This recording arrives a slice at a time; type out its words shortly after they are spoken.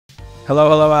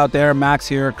Hello out there. Max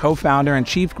here, co-founder and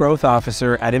chief growth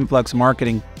officer at Influx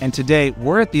Marketing. And today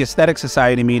we're at the Aesthetic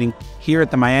Society meeting here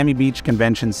at the Miami Beach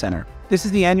Convention Center. This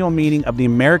is the annual meeting of the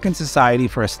American Society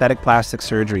for Aesthetic Plastic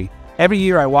Surgery. Every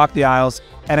year I walk the aisles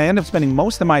and I end up spending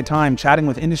most of my time chatting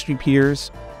with industry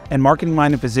peers and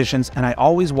marketing-minded physicians, and I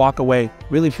always walk away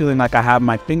really feeling like I have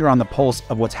my finger on the pulse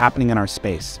of what's happening in our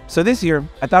space. So this year,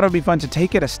 I thought it would be fun to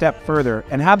take it a step further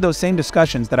and have those same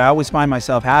discussions that I always find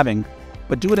myself having,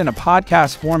 but do it in a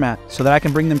podcast format so that I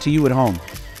can bring them to you at home.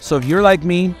 So if you're like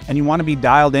me and you want to be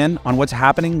dialed in on what's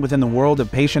happening within the world of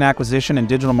patient acquisition and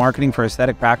digital marketing for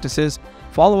aesthetic practices,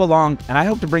 follow along, and I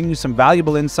hope to bring you some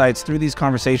valuable insights through these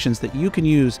conversations that you can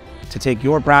use to take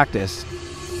your practice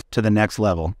to the next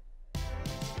level.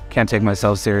 Can't take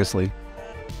myself seriously.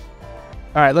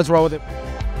 All right, let's roll with it.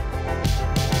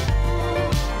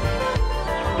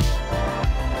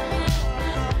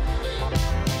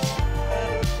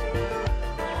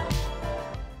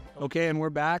 Okay, and we're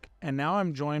back, and now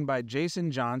I'm joined by Jason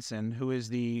Johnson, who is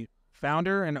the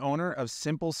founder and owner of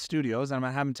Simple Studios. And I'm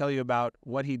going to have him tell you about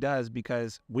what he does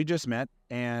because we just met,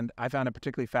 and I found it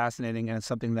particularly fascinating, and it's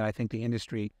something that I think the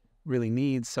industry really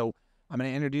needs. So I'm going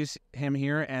to introduce him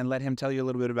here and let him tell you a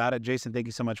little bit about it. Jason, thank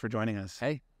you so much for joining us.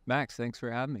 Hey, Max, thanks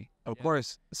for having me. Of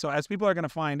course. So as people are going to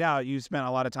find out, you spent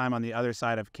a lot of time on the other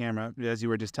side of camera, as you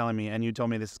were just telling me, and you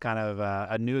told me this is kind of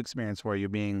a new experience for you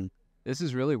being... This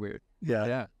is really weird.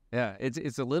 Yeah.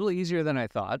 It's a little easier than I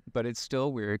thought, but it's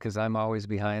still weird because I'm always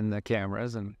behind the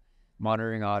cameras and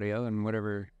monitoring audio and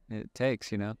whatever it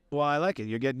takes, you know? Well, I like it.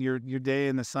 You're getting your day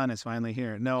in the sun is finally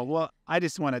here. No, well, I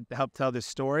just want to help tell this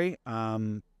story.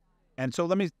 And so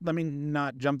let me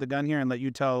not jump the gun here and let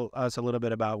you tell us a little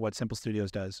bit about what Simple Studios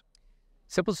does.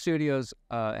 Simple Studios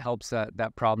helps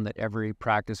that problem that every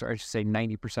practice, or I should say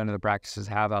 90% of the practices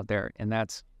have out there, and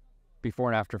that's before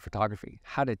and after photography,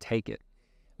 how to take it.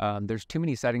 There's too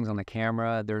many settings on the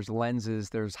camera. There's lenses,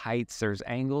 there's heights, there's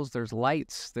angles, there's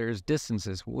lights, there's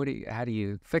distances. How do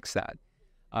you fix that?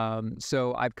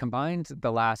 So I've combined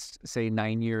the last, say,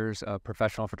 9 years of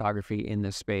professional photography in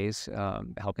this space,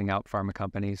 helping out pharma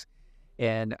companies.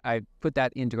 And I put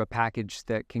that into a package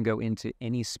that can go into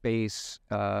any space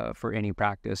for any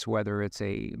practice, whether it's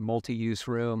a multi-use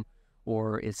room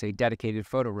or it's a dedicated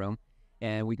photo room.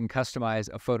 And we can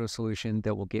customize a photo solution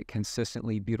that will get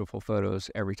consistently beautiful photos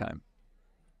every time.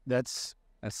 That's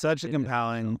such a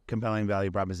compelling value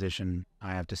proposition,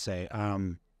 I have to say.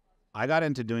 I got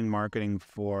into doing marketing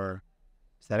for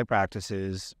aesthetic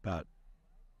practices about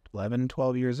 11,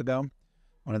 12 years ago.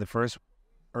 One of the first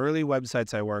early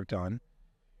websites I worked on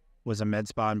was a med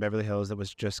spa in Beverly Hills that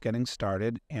was just getting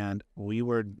started, and we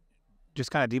were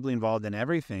just kind of deeply involved in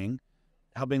everything,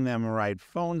 helping them write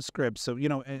phone scripts. So, you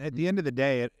know, at the end of the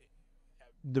day,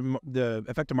 the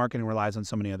effective marketing relies on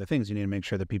so many other things. You need to make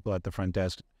sure that people at the front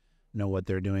desk know what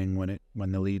they're doing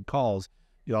when the lead calls.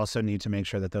 You also need to make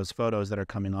sure that those photos that are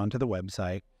coming onto the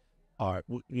website are,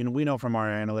 you know, we know from our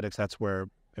analytics that's where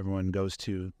everyone goes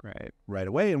to right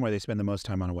away and where they spend the most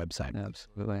time on a website.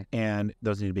 Absolutely. And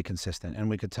those need to be consistent. And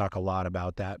we could talk a lot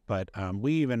about that. But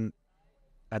we even,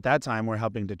 at that time, we're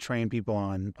helping to train people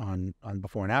on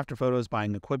before and after photos,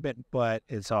 buying equipment. But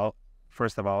it's all,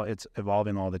 first of all, it's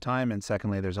evolving all the time. And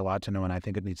secondly, there's a lot to know. And I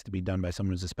think it needs to be done by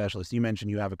someone who's a specialist. You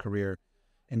mentioned you have a career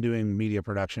in doing media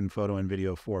production, photo and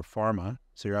video for pharma.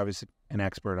 So you're obviously an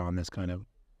expert on this kind of,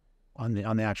 on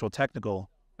the actual technical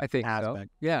aspect. So.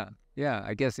 Yeah.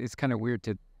 I guess it's kind of weird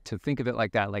to think of it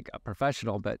like that, like a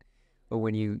professional, but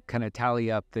when you kind of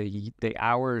tally up the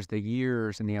hours, the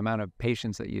years, and the amount of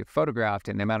patients that you've photographed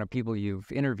and the amount of people you've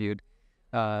interviewed,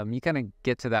 you kind of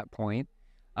get to that point.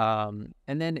 And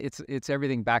then it's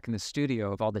everything back in the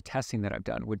studio of all the testing that I've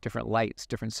done with different lights,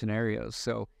 different scenarios.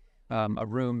 So a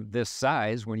room this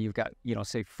size, when you've got, you know,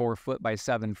 say 4 foot by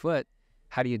 7 foot,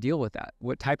 how do you deal with that?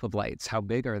 What type of lights? How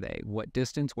big are they? What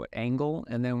distance? What angle?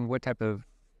 And then what type of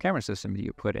camera system do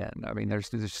you put in? I mean, there's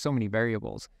so many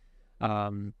variables.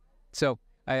 So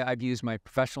I've used my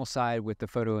professional side with the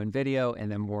photo and video and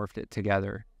then morphed it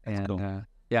together. That's cool.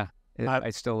 I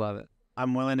still love it.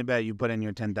 I'm willing to bet you put in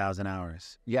your 10,000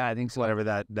 hours. Yeah, I think so. Whatever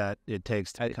that it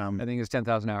takes to come. I think it's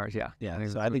 10,000 hours, yeah. Yeah,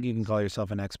 I think you can call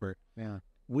yourself an expert. Yeah.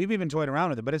 We've even toyed around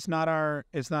with it, but it's not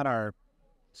our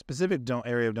specific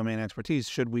area of domain expertise.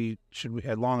 Should we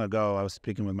long ago I was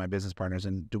speaking with my business partners,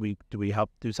 and do we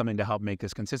do something to help make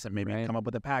this consistent? Maybe come up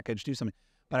with a package, do something.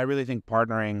 But I really think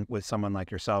partnering with someone like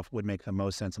yourself would make the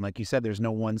most sense. And like you said, there's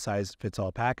no one size fits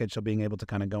all package. So being able to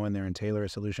kind of go in there and tailor a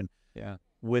solution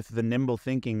with the nimble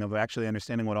thinking of actually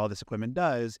understanding what all this equipment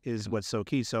does is what's so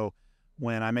key. So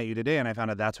when I met you today and I found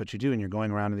out that's what you do and you're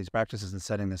going around to these practices and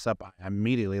setting this up, I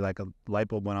immediately, like a light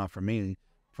bulb went off for me.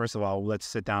 first of all, let's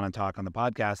sit down and talk on the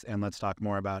podcast, and let's talk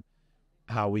more about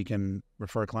how we can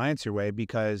refer clients your way,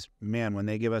 because, man, when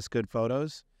they give us good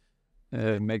photos,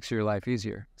 it makes your life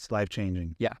easier. It's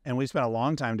life-changing. Yeah. And we spent a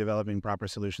long time developing proper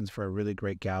solutions for a really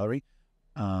great gallery,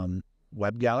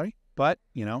 web gallery. But,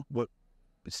 you know,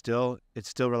 it still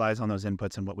relies on those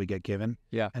inputs and what we get given.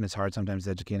 Yeah. And it's hard sometimes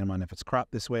to educate them on if it's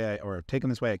cropped this way or taken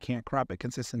this way, I can't crop it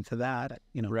consistent to that.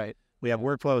 You know, Right. We have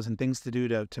workflows and things to do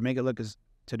to make it look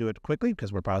to do it quickly,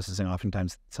 because we're processing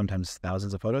sometimes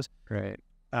thousands of photos. Right.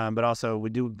 But also we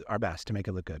do our best to make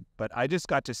it look good. But I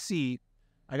got to see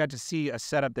a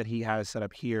setup that he has set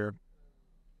up here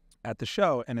at the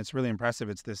show, and it's really impressive.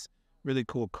 It's this really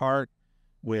cool cart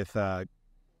with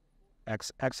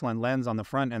excellent lens on the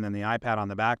front, and then the iPad on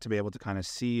the back to be able to kind of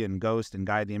see and ghost and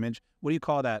guide the image. What do you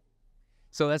call that?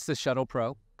 So that's the Shuttle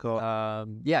Pro. Cool.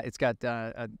 Yeah, it's got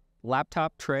a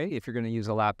laptop tray if you're going to use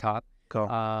a laptop. Cool.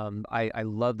 I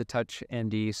love the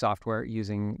TouchMD software,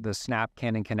 using the Snap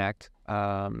Canon Connect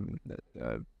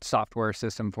software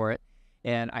system for it.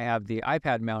 And I have the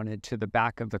iPad mounted to the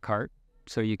back of the cart,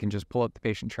 so you can just pull up the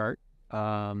patient chart,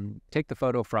 take the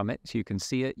photo from it so you can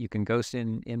see it. You can ghost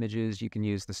in images. You can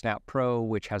use the Snap Pro,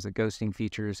 which has the ghosting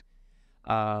features,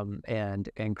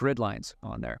 and grid lines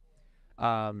on there.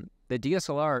 The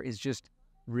DSLR is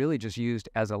really just used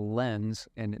as a lens,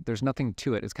 and there's nothing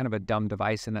to it. It's kind of a dumb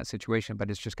device in that situation, but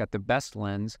it's just got the best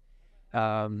lens.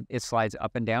 It slides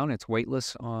up and down. It's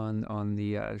weightless on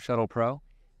the Shuttle Pro.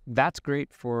 That's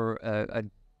great for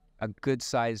a good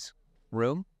size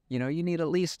room. You know, you need at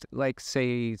least, like,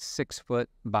 say 6 foot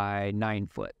by 9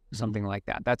 foot, something like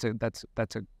that. That's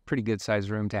a pretty good size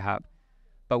room to have.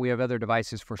 But we have other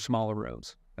devices for smaller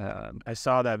rooms. I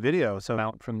saw that video. So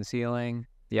mount from the ceiling.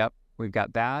 Yep, we've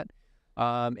got that.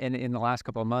 And in the last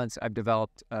couple of months, I've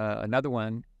developed another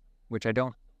one, which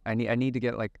I need to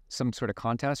get like some sort of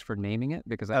contest for naming it,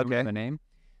 because I don't know the name.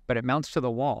 But it mounts to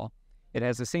the wall. It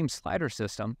has the same slider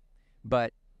system,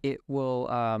 but it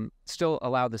will still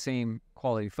allow the same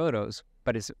quality photos,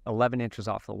 but it's 11 inches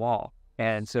off the wall.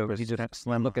 And so if you just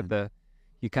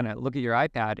you kind of look at your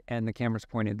iPad and the camera's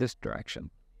pointed this direction.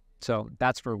 So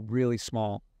that's for really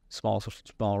small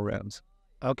rooms.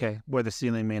 Okay, where the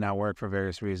ceiling may not work for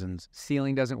various reasons.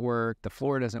 Ceiling doesn't work, the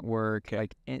floor doesn't work.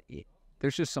 Like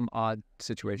there's just some odd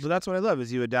situations. So that's what I love,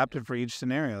 is you adapt it for each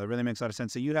scenario. It really makes a lot of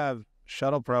sense. So you have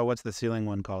Shuttle Pro. What's the ceiling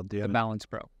one called? The Balance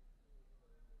Pro.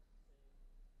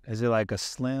 Is it like a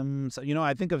slim? So, you know,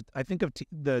 I think of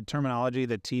the terminology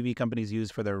that TV companies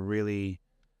use for their really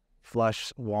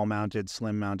flush, wall-mounted,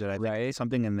 slim-mounted. I think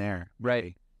something in there.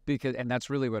 Right. And that's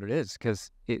really what it is, because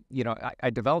I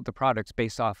developed the products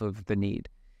based off of the need.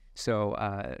 So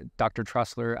Dr.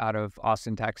 Trussler out of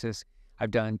Austin, Texas,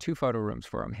 I've done 2 photo rooms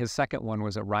for him. His second one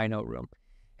was a rhino room.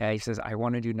 He says, I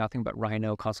want to do nothing but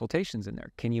rhino consultations in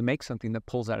there. Can you make something that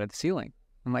pulls out of the ceiling?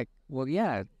 I'm like, well,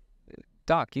 yeah,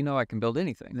 Doc, you know I can build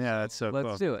anything. Yeah, that's so cool.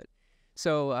 Let's do it.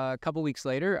 So a couple weeks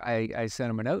later, I sent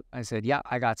him a note. I said, yeah,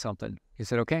 I got something. He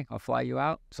said, okay, I'll fly you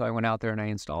out. So I went out there and I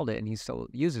installed it, and he still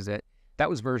uses it. That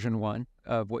was version 1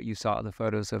 of what you saw, the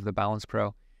photos of the Balance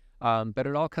Pro. But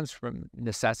it all comes from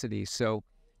necessity. So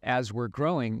as we're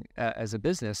growing as a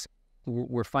business,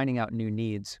 we're finding out new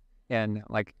needs. And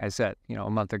like I said, a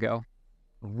month ago,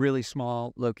 really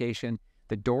small location.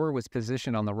 The door was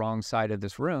positioned on the wrong side of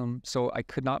this room, so I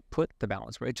could not put the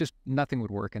Balance Pro. Nothing would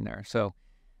work in there. So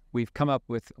we've come up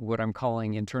with what I'm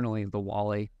calling internally the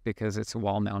Wally, because it's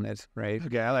wall-mounted, right?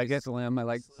 Okay, I like it. Slim, I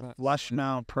like Flush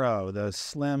Mount Pro, the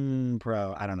Slim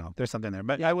Pro. I don't know. There's something there.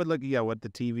 But yeah, I would look what the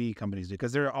TV companies do,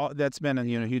 because that's been a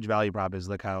huge value prop, is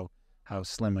look how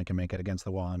slim we can make it against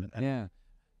the wall. And yeah.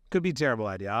 Could be a terrible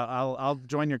idea. I'll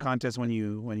join your contest when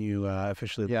you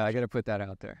officially. Yeah, I got to put that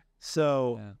out there.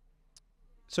 So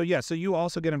you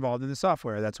also get involved in the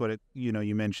software. That's what you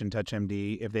mentioned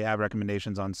TouchMD. If they have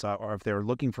recommendations on or if they're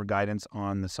looking for guidance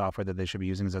on the software that they should be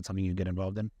using, is that something you get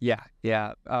involved in? Yeah.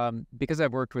 Because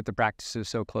I've worked with the practices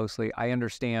so closely, I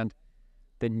understand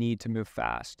the need to move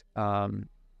fast. Some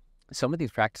of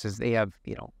these practices, they have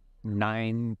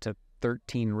 9 to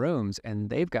 13 rooms, and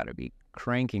they've got to be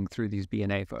cranking through these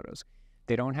B&A photos.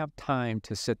 They don't have time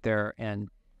to sit there and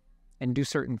do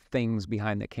certain things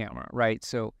behind the camera, right?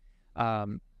 So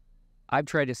I've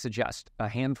tried to suggest a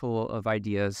handful of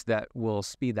ideas that will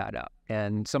speed that up.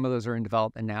 And some of those are in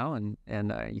development now, and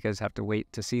you guys have to wait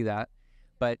to see that.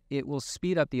 But it will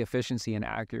speed up the efficiency and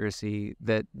accuracy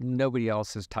that nobody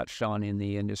else has touched on in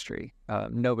the industry,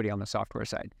 nobody on the software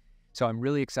side. So I'm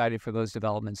really excited for those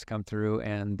developments to come through,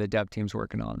 and the dev team's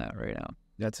working on that right now.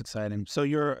 That's exciting. So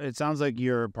it sounds like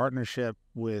your partnership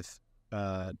with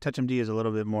TouchMD is a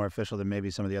little bit more official than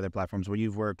maybe some of the other platforms, where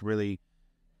you've worked really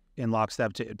in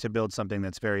lockstep to build something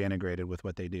that's very integrated with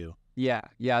what they do. Yeah,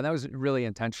 that was really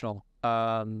intentional.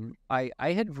 I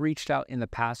had reached out in the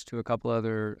past to a couple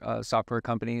other software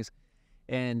companies,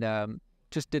 and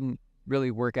just didn't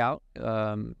really work out.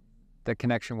 The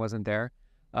connection wasn't there.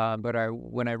 But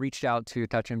when I reached out to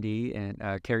TouchMD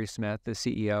and Carrie Smith, the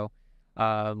CEO,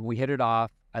 we hit it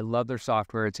off. I love their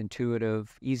software. It's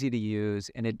intuitive, easy to use,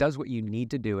 and it does what you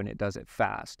need to do, and it does it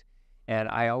fast. And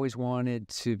I always wanted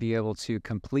to be able to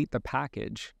complete the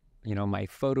package, my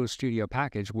photo studio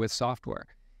package with software.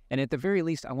 And at the very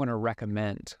least, I want to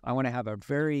recommend. I want to have a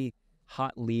very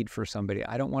hot lead for somebody.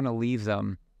 I don't want to leave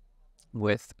them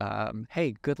with,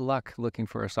 hey, good luck looking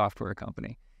for a software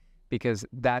company, because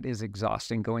that is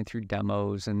exhausting, going through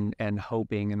demos and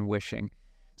hoping and wishing.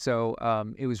 So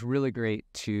it was really great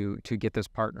to get this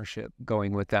partnership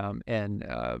going with them. And,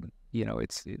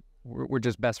 we're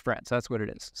just best friends. That's what it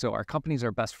is. So our companies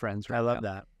are best friends right now. I love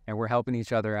that. And we're helping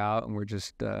each other out, and we're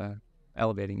just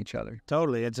elevating each other.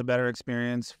 Totally. It's a better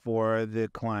experience for the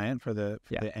client, for the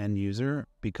end user,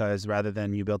 because rather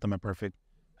than you built them a perfect,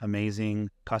 amazing,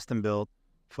 custom-built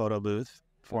photo booth,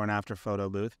 before and after photo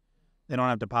booth, they don't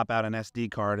have to pop out an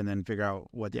SD card and then figure out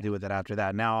what to do with it after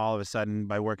that. Now, all of a sudden,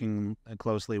 by working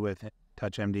closely with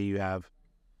TouchMD,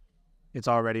 it's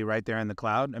already right there in the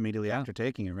cloud immediately after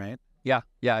taking it, right? Yeah,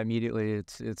 immediately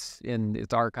it's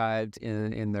archived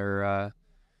in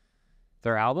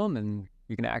their album, and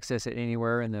you can access it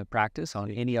anywhere in the practice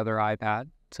on any other iPad.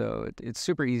 So it's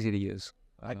super easy to use.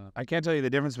 I can't tell you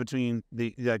the difference between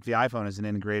the iPhone is an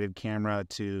integrated camera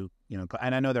to,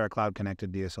 and I know there are cloud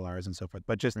connected DSLRs and so forth,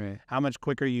 but just how much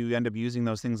quicker you end up using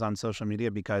those things on social media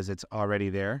because it's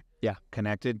already there,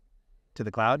 connected to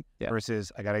the cloud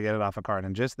versus I got to get it off a card.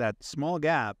 And just that small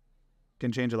gap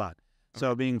can change a lot.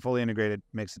 So being fully integrated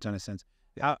makes a ton of sense.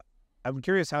 I'm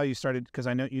curious how you started, because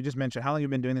I know you just mentioned how long you've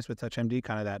been doing this with TouchMD,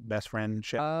 kind of that best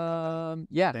friendship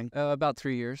thing? About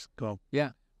 3 years. Cool.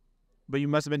 Yeah. But you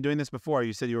must have been doing this before.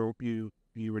 You said you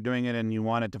were doing it and you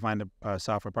wanted to find a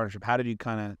software partnership. How did you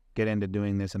kind of get into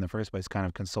doing this in the first place, kind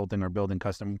of consulting or building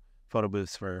custom photo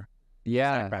booths for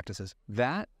practices?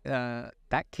 That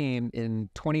came in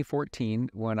 2014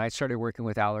 when I started working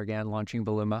with Allergan, launching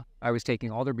Voluma. I was taking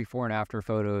all their before and after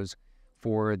photos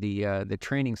for the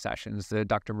training sessions that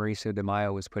Dr. Mauricio De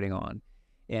Maio was putting on.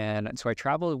 And so I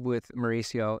traveled with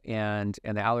Mauricio and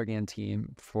the Allergan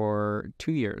team for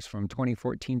 2 years, from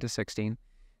 2014 to 16.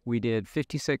 We did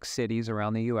 56 cities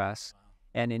around the U.S.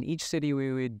 And in each city,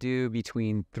 we would do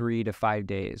between 3 to 5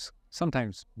 days,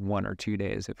 sometimes 1 or 2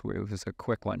 days if it was a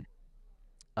quick one.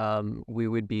 We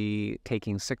would be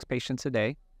taking 6 patients a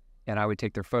day, and I would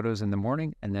take their photos in the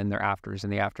morning and then their afters in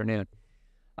the afternoon.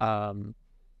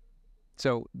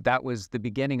 So that was the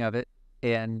beginning of it.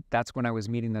 And that's when I was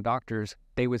meeting the doctors.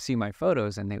 They would see my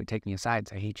photos and they would take me aside and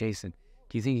say, hey, Jason,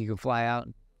 do you think you can fly out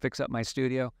and fix up my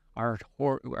studio? Our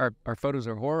photos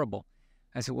are horrible.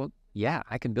 I said, well, yeah,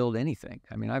 I can build anything.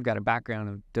 I mean, I've got a background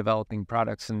of developing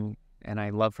products and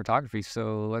I love photography,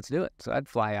 so let's do it. So I'd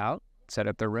fly out, set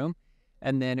up their room,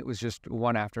 and then it was just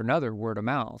one after another, word of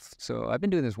mouth. So I've been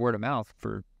doing this word of mouth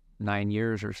for 9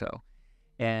 years or so.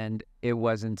 And it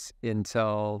wasn't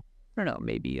until, I don't know,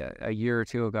 maybe a year or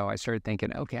two ago, I started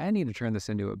thinking, okay, I need to turn this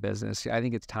into a business. I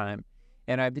think it's time.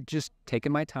 And I've just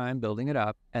taken my time building it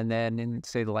up. And then in,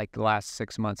 say, like the last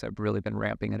 6 months, I've really been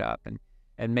ramping it up and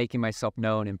making myself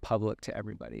known in public to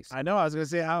everybody. So I know. I was going to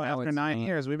say, how after 9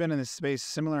 years, we've been in this space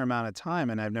similar amount of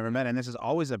time, and I've never met. And this is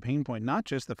always a pain point, not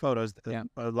just the photos,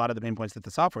 a lot of the pain points that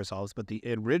the software solves, but the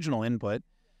original input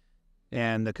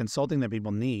and the consulting that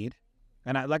people need.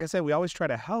 And like I said, we always try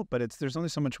to help, but there's only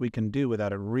so much we can do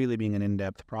without it really being an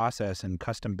in-depth process and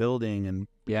custom building and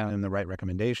the right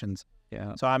recommendations.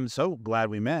 Yeah. So I'm so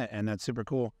glad we met, and that's super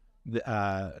cool,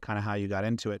 kind of how you got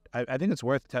into it. I think it's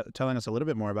worth telling us a little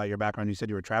bit more about your background. You said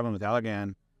you were traveling with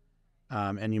Allergan,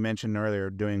 and you mentioned earlier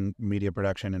doing media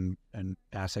production and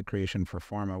asset creation for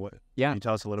pharma. Can you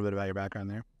tell us a little bit about your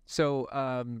background there? So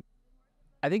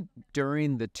I think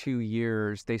during the 2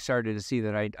 years, they started to see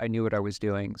that I knew what I was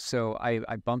doing. So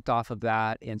I bumped off of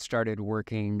that and started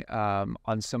working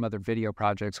on some other video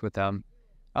projects with them,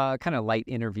 kind of light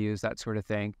interviews, that sort of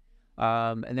thing.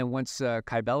 And then once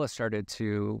Kybella started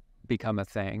to become a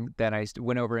thing, then I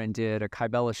went over and did a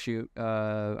Kybella shoot.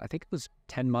 I think it was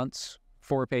 10 months,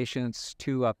 4 patients,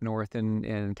 2 up north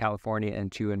in California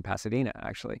and 2 in Pasadena,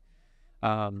 actually.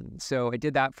 So I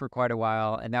did that for quite a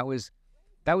while, and that was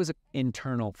an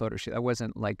internal photo shoot. That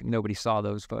wasn't like nobody saw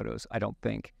those photos, I don't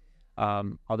think.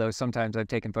 Although sometimes I've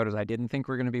taken photos I didn't think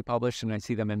were going to be published, and I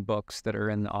see them in books that are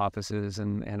in the offices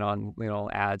and on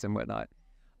ads and whatnot.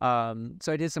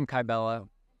 So I did some Kybella.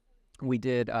 We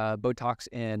did Botox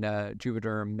and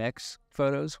Juvederm mix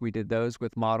photos. We did those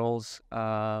with models.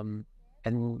 And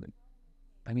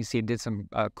let me see, did some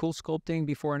cool sculpting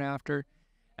before and after,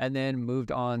 and then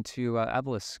moved on to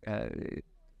Evolus.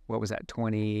 What was that,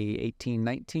 2018,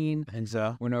 19? And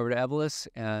so Went over to Evolus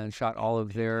and shot all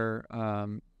of their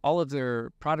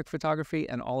product photography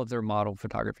and all of their model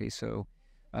photography. So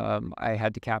I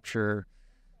had to capture,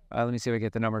 let me see if I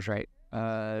get the numbers right,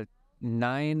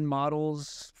 9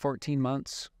 models, 14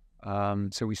 months.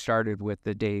 So we started with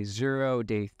the day 0,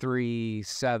 day 3,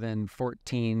 7,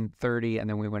 14, 30, and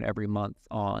then we went every month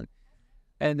on.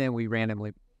 And then we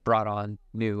randomly brought on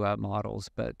new models,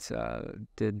 but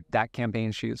did that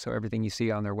campaign shoot. So everything you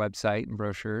see on their website and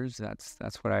brochures, that's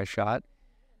what I shot.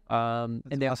 And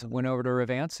then awesome. Went over to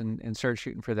Revance and started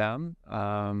shooting for them.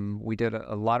 We did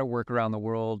a lot of work around the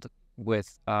world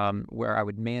with where I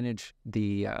would manage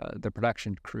the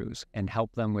production crews and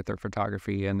help them with their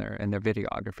photography and their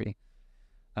videography.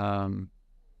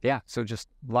 So just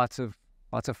lots of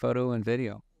photo and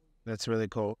video. That's really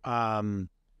cool.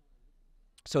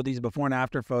 So these before and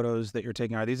after photos that you're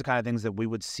taking, are these the kind of things that we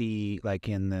would see like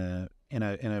in a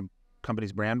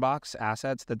company's brand box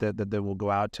assets that will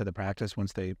go out to the practice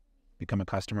once they become a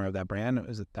customer of that brand?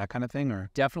 Is it that kind of thing,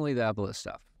 or? Definitely the Evolus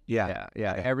stuff. Yeah.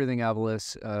 Everything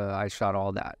Evolus, I shot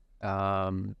all that.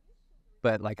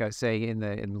 But like I say in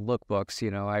the lookbooks,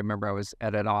 I remember I was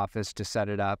at an office to set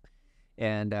it up,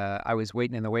 and I was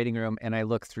waiting in the waiting room, and I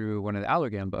looked through one of the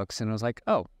Allergan books, and I was like,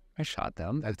 oh, I shot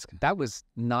them. That was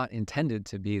not intended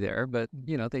to be there, but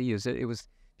they used it. It was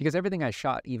because everything I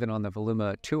shot, even on the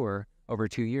Voluma tour over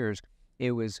 2 years,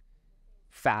 it was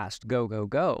fast, go, go,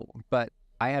 go. But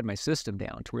I had my system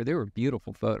down to where they were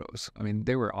beautiful photos. I mean,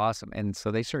 they were awesome. And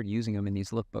so they started using them in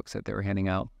these lookbooks that they were handing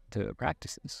out to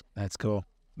practices. That's cool.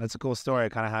 That's a cool story,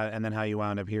 kind of and then how you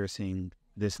wound up here seeing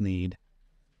this need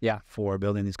for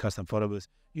building these custom photo booths.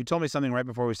 You told me something right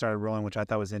before we started rolling, which I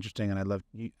thought was interesting, and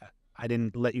I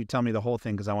didn't let you tell me the whole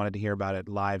thing because I wanted to hear about it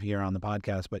live here on the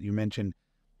podcast, but you mentioned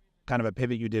kind of a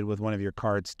pivot you did with one of your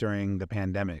carts during the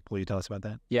pandemic. Will you tell us about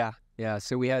that? Yeah.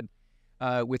 So we had,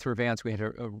 with Revance, we had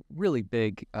a really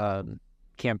big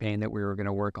campaign that we were going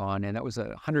to work on, and that was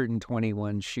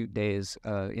 121 shoot days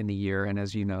in the year. And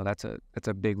as you know, that's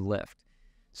a big lift.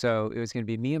 So it was going to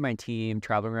be me and my team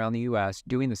traveling around the U.S.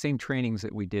 doing the same trainings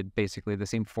that we did, basically the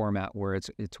same format where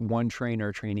it's one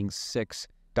trainer training 6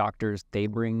 doctors. They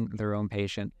bring their own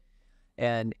patient,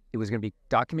 and it was going to be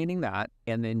documenting that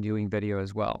and then doing video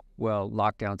as well. Well,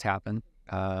 lockdowns happened,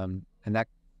 and that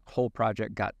whole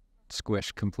project got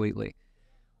squished completely.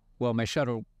 Well, my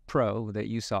Shuttle Pro that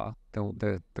you saw,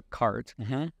 the cart,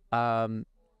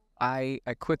 I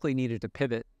quickly needed to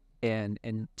pivot and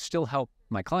still help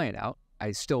my client out.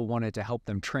 I still wanted to help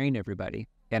them train everybody,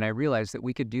 and I realized that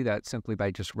we could do that simply by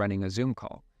just running a Zoom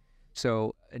call.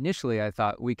 So initially I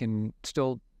thought we can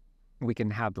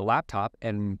have the laptop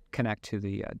and connect to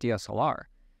the DSLR.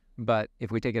 But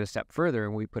if we take it a step further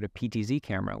and we put a PTZ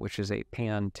camera, which is a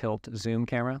pan tilt zoom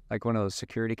camera, like one of those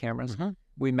security cameras,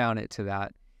 we mount it to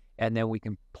that, and then we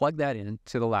can plug that in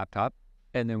to the laptop,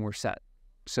 and then we're set.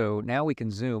 So now we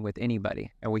can Zoom with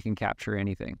anybody and we can capture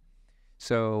anything.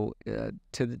 So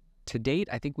to date,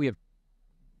 I think we have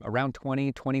around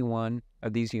 20, 21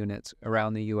 of these units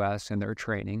around the U.S. and they're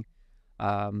training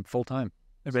full-time.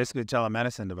 They're basically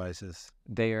telemedicine devices.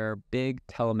 They are big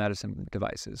telemedicine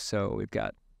devices. So we've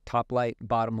got top light,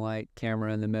 bottom light,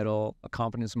 camera in the middle, a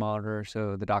confidence monitor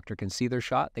so the doctor can see their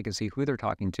shot. They can see who they're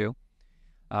talking to,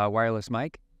 wireless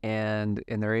mic, and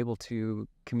they're able to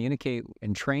communicate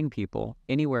and train people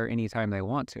anywhere, anytime they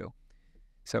want to.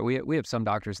 So we have some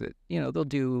doctors that, they'll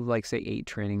do like say 8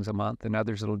 trainings a month, and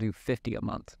others that'll do 50 a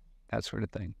month, that sort of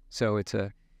thing. So it's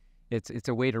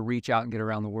a way to reach out and get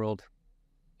around the world.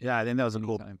 Yeah, I think that was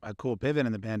a cool pivot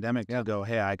in the pandemic to go,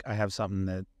 hey, I have something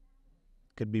that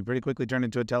could be pretty quickly turned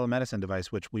into a telemedicine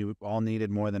device, which we all needed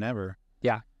more than ever.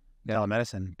 Yeah.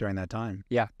 Telemedicine during that time.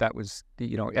 Yeah, that was,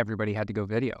 everybody had to go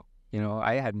video.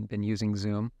 I hadn't been using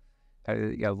Zoom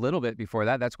a little bit before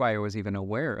that. That's why I was even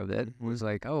aware of it. It was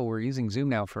like, oh, we're using Zoom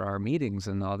now for our meetings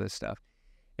and all this stuff.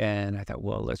 And I thought,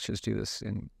 well, let's just do this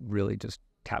and really just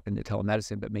tap into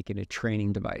telemedicine, but make it a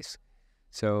training device.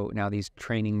 So now these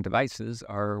training devices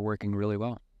are working really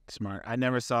well. Smart. I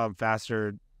never saw a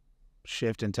faster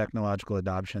shift in technological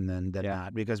adoption than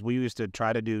that, because we used to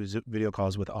try to do video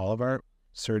calls with all of our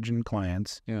surgeon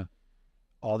clients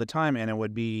all the time, and it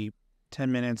would be 10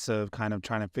 minutes of kind of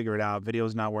trying to figure it out.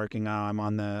 Video's not working. I'm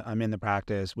in the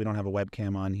practice. We don't have a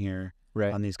webcam on here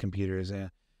on these computers.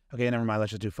 Okay, never mind.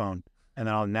 Let's just do phone. And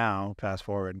then I'll now fast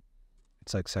forward.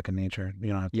 It's like second nature.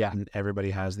 You don't have to, Yeah.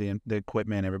 everybody has the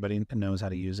equipment. Everybody knows how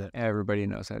to use it. Everybody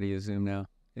knows how to use Zoom now.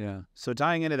 Yeah. So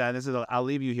tying into that, I'll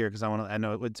leave you here because I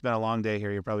know it's been a long day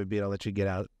here. You're probably beat. I'll let you get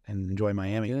out and enjoy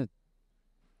Miami. Good.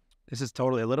 This is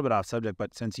totally a little bit off subject,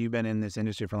 but since you've been in this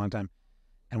industry for a long time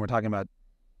and we're talking about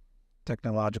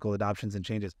technological adoptions and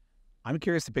changes, I'm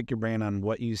curious to pick your brain on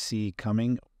what you see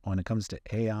coming when it comes to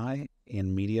AI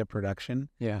in media production.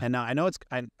 Yeah. And now I know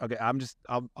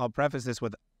I'll preface this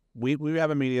with, we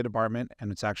have a media department,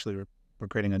 and it's actually, we're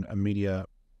creating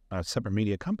a separate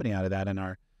media company out of that. And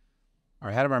our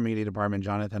head of our media department,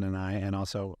 Jonathan, and I, and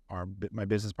also my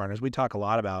business partners, we talk a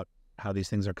lot about how these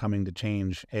things are coming to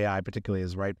change. AI particularly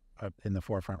is right in the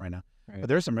forefront right now. Right. But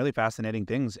there's some really fascinating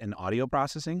things in audio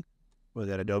processing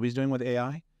that Adobe's doing with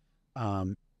AI,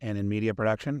 and in media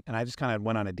production. And I just kind of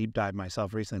went on a deep dive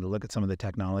myself recently to look at some of the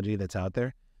technology that's out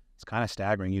there. It's kind of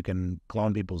staggering. You can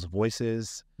clone people's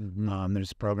voices. Mm-hmm.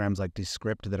 There's programs like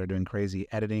Descript that are doing crazy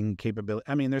editing capability.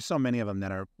 I mean, there's so many of them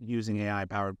that are using AI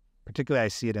powered. Particularly, I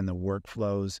see it in the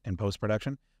workflows and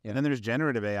post-production. Yeah. And then there's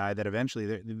generative AI that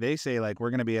eventually they say, like, we're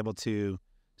going to be able to,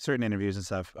 certain interviews and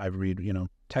stuff, I read,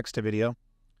 text to video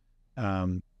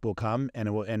will come,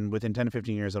 and within 10 to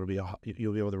 15 years,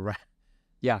 you'll be able to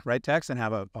write text and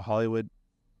have a Hollywood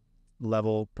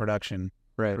level production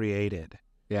created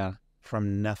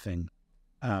from nothing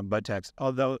but text.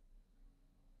 Although,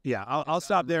 I'll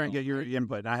stop there and get your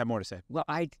input, and I have more to say. Well,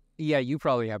 you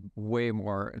probably have way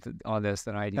more on this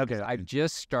than I do. Okay. I've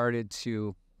just started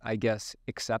to, I guess,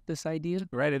 accept this idea.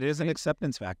 Right. It is an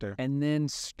acceptance factor. And then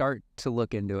start to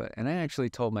look into it. And I actually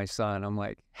told my son, I'm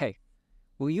like, hey,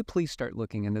 will you please start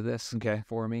looking into this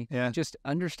for me? Yeah. Just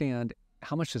understand,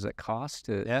 how much does it cost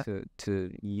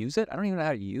to use it? I don't even know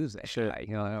how to use it. Sure.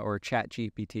 Or Chat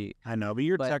GPT. I know, but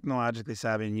you're technologically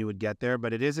savvy and you would get there,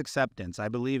 but it is acceptance. I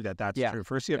believe that's true.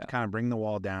 First, you have to kind of bring the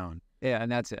wall down. Yeah,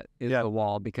 and that's it. It's the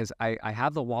wall, because I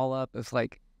have the wall up. It's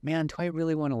like, man, do I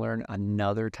really want to learn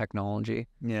another technology?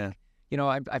 Yeah.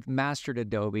 I've mastered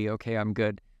Adobe. Okay, I'm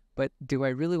good. But do I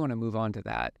really want to move on to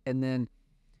that? And then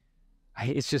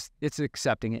it's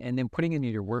accepting it and then putting it into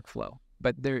your workflow.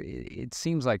 But it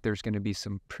seems like there's going to be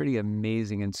some pretty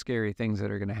amazing and scary things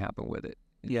that are going to happen with it.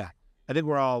 Yeah. I think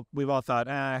we've all thought,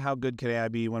 how good could AI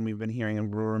be, when we've been hearing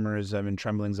rumors and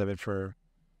tremblings of it for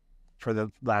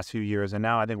the last few years. And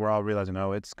now I think we're all realizing,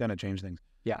 it's going to change things.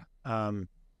 Yeah.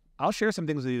 I'll share some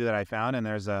things with you that I found. And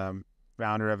there's a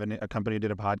founder of a company who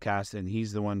did a podcast, and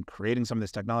he's the one creating some of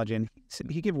this technology. And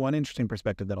he gave one interesting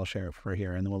perspective that I'll share for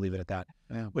here, and then we'll leave it at that,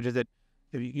 which is that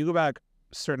if you go back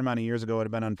a certain amount of years ago, it would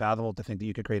have been unfathomable to think that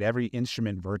you could create every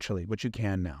instrument virtually, which you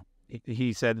can now.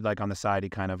 He said, like, on the side,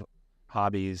 his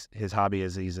hobby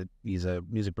is he's a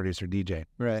music producer, DJ.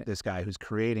 Right. This guy who's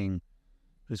creating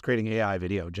AI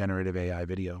video, generative AI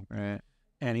video. Right.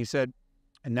 And he said,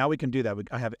 and now we can do that.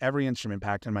 I have every instrument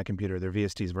packed in my computer. They're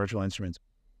VSTs, virtual instruments.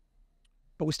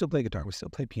 But we still play guitar. We still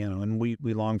play piano. And we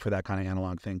long for that kind of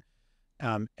analog thing.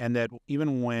 And that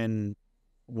even when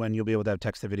you'll be able to have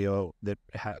text to video that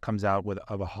comes out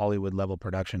of a Hollywood level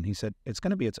production, he said, it's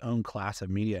going to be its own class of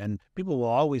media. And people will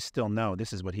always still know,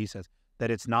 this is what he says,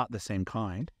 that it's not the same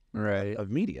kind of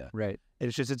media. Right.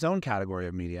 It's just its own category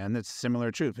of media. And it's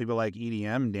similar truth. People like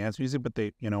EDM, dance music, but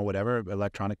they, whatever,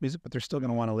 electronic music, but they're still going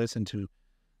to want to listen to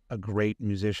a great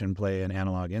musician play an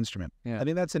analog instrument. Yeah. I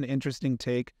think that's an interesting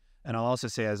take. And I'll also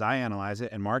say, as I analyze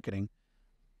it in marketing,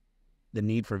 the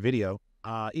need for video,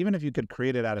 even if you could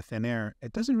create it out of thin air,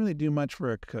 it doesn't really do much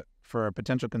for a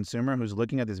potential consumer who's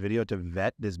looking at this video to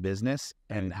vet this business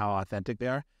and how authentic they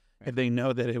are, if they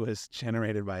know that it was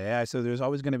generated by AI. So there's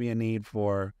always going to be a need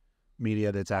for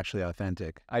media that's actually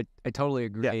authentic. I totally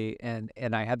agree. Yeah.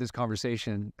 And I had this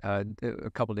conversation a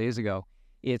couple of days ago.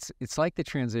 It's like the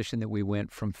transition that we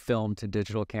went from film to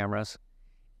digital cameras,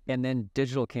 and then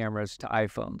digital cameras to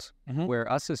iPhones,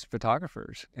 where us as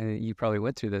photographers, and you probably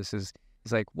went through this, is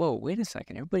like, whoa, wait a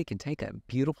second. Everybody can take a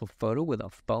beautiful photo with a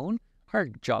phone. Our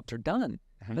jobs are done.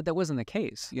 But that wasn't the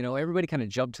case. Everybody kind of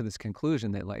jumped to this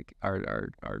conclusion that, like, our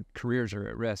careers are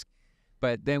at risk.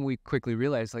 But then we quickly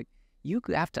realized, like, you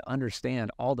have to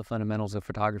understand all the fundamentals of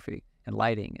photography and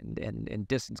lighting and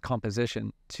distance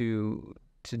composition to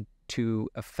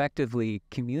effectively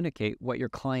communicate what your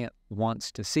client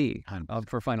wants to see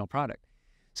for final product.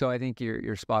 So I think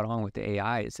you're spot on with the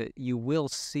AI, is that you will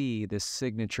see this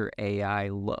signature AI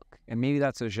look. And maybe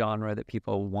that's a genre that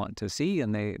people want to see,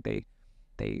 and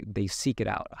they seek it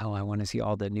out. Oh, I want to see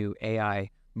all the new AI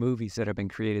movies that have been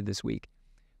created this week.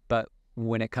 But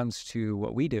when it comes to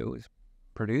what we do, is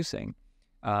producing,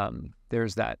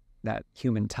 there's that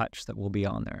human touch that will be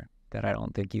on there that I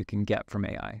don't think you can get from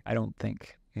AI. I don't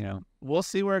think. you know. We'll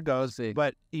see where it goes. See.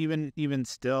 But even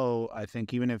still, I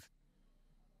think even if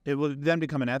it will then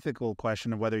become an ethical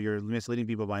question of whether you're misleading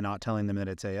people by not telling them that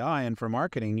it's AI. And for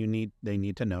marketing, they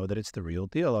need to know that it's the real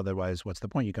deal. Otherwise, what's the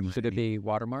point? Should it be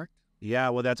watermarked? Yeah,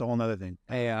 well, that's a whole nother thing.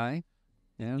 AI.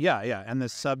 Yeah. Yeah. And the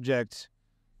subject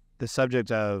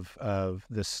of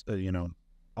this,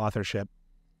 authorship,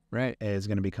 right, is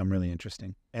going to become really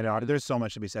interesting. And there's so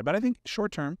much to be said. But I think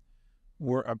short term,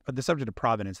 the subject of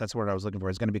provenance, that's what I was looking for,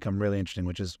 is going to become really interesting,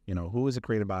 which is, who is it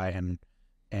created by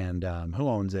and who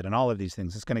owns it and all of these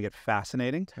things. It's going to get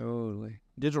fascinating. Totally.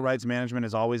 Digital rights management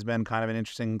has always been kind of an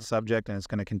interesting subject, and it's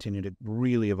going to continue to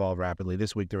really evolve rapidly.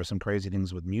 This week, there were some crazy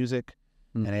things with music.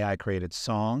 An AI created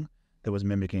song that was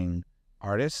mimicking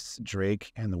artists,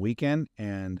 Drake and The Weeknd,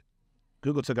 and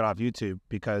Google took it off YouTube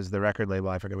because the record label,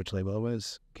 I forget which label it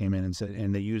was, came in and said,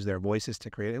 and they used their voices to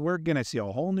create it. We're going to see a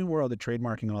whole new world of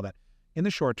trademarking and all that. In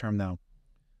the short term, though,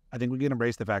 I think we can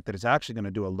embrace the fact that it's actually going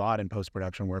to do a lot in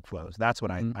post-production workflows. That's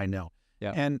what I know.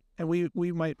 Yeah. And we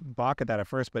might balk at that at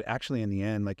first, but actually in the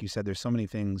end, like you said, there's so many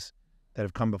things that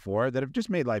have come before that have just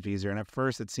made life easier. And at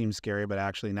first it seems scary, but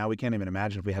actually now we can't even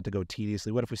imagine if we had to go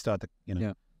tediously. What if we still had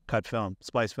to, cut film,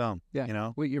 splice film?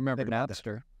 Yeah. Well, you remember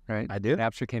Napster, right? I do.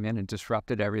 Napster came in and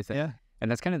disrupted everything. Yeah. And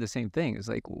that's kind of the same thing. It's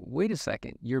like, wait a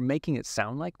second, you're making it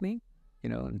sound like me?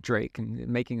 Drake and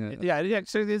making a... Yeah,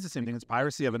 so it is the same thing. It's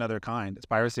piracy of another kind. It's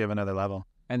piracy of another level.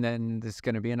 And then there's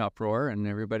going to be an uproar and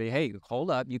everybody, hey,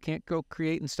 hold up. You can't go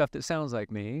creating stuff that sounds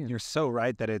like me. You're so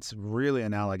right that it's really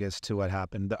analogous to what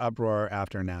happened, the uproar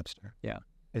after Napster. Yeah.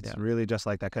 It's really just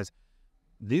like that, because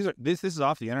this is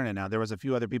off the internet now. There was a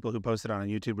few other people who posted on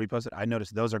YouTube, reposted. I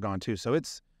noticed those are gone too. So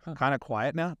it's kind of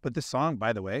quiet now. But this song,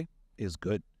 by the way, is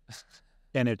good.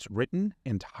 And it's written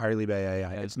entirely by AI.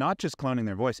 Yeah. It's not just cloning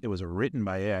their voice. It was written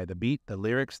by AI. The beat, the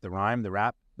lyrics, the rhyme, the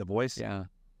rap, the voice. Yeah.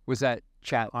 Was that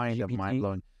ChatGPT? Of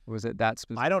mind-blowing. Was it that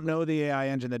specific? I don't know the AI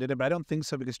engine that did it, but I don't think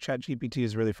so, because ChatGPT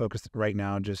is really focused right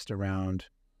now just around...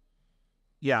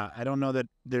 Yeah, I don't know that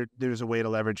there's a way to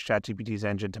leverage ChatGPT's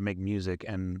engine to make music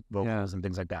and vocals and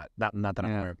things like that. Not that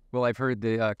I'm aware of. Well, I've heard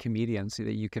the comedians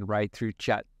that you can write through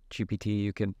ChatGPT.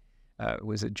 You can,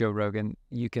 was it Joe Rogan?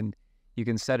 You can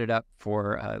set it up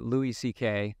for Louis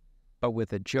C.K., but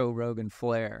with a Joe Rogan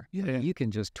flair. Yeah. You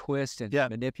can just twist and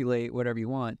manipulate whatever you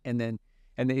want. And then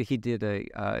he did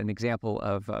an example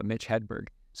of Mitch Hedberg.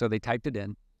 So they typed it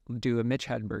in, do a Mitch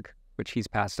Hedberg, which he's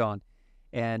passed on,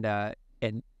 and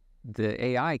the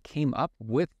AI came up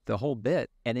with the whole bit,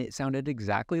 and it sounded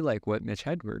exactly like what Mitch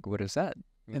Hedberg would have said.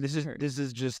 And this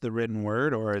is just the written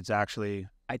word, or it's actually...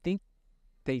 I think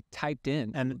they typed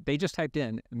in, and they just typed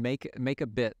in, make a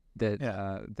bit that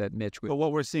that Mitch would... But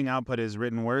what we're seeing output is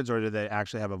written words, or do they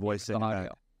actually have a voice in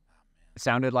it? It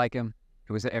sounded like him.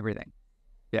 It was everything.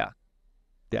 Yeah.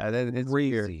 Yeah, it's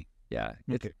crazy. Yeah,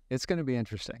 it's going to be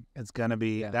interesting. It's going to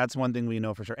be, that's one thing we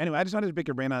know for sure. Anyway, I just wanted to pick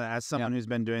your brain on it as someone who's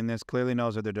been doing this, clearly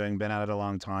knows what they're doing, been at it a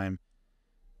long time.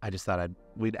 I just thought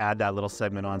we'd add that little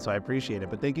segment on, so I appreciate it.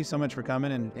 But thank you so much for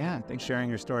coming, and thanks for sharing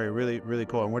your story. Really, really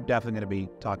cool. And we're definitely going to be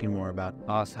talking more about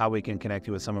how we can connect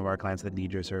you with some of our clients that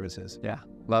need your services. Yeah,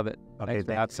 love it. Okay,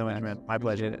 thanks so much, man. My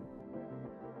pleasure. Appreciate it.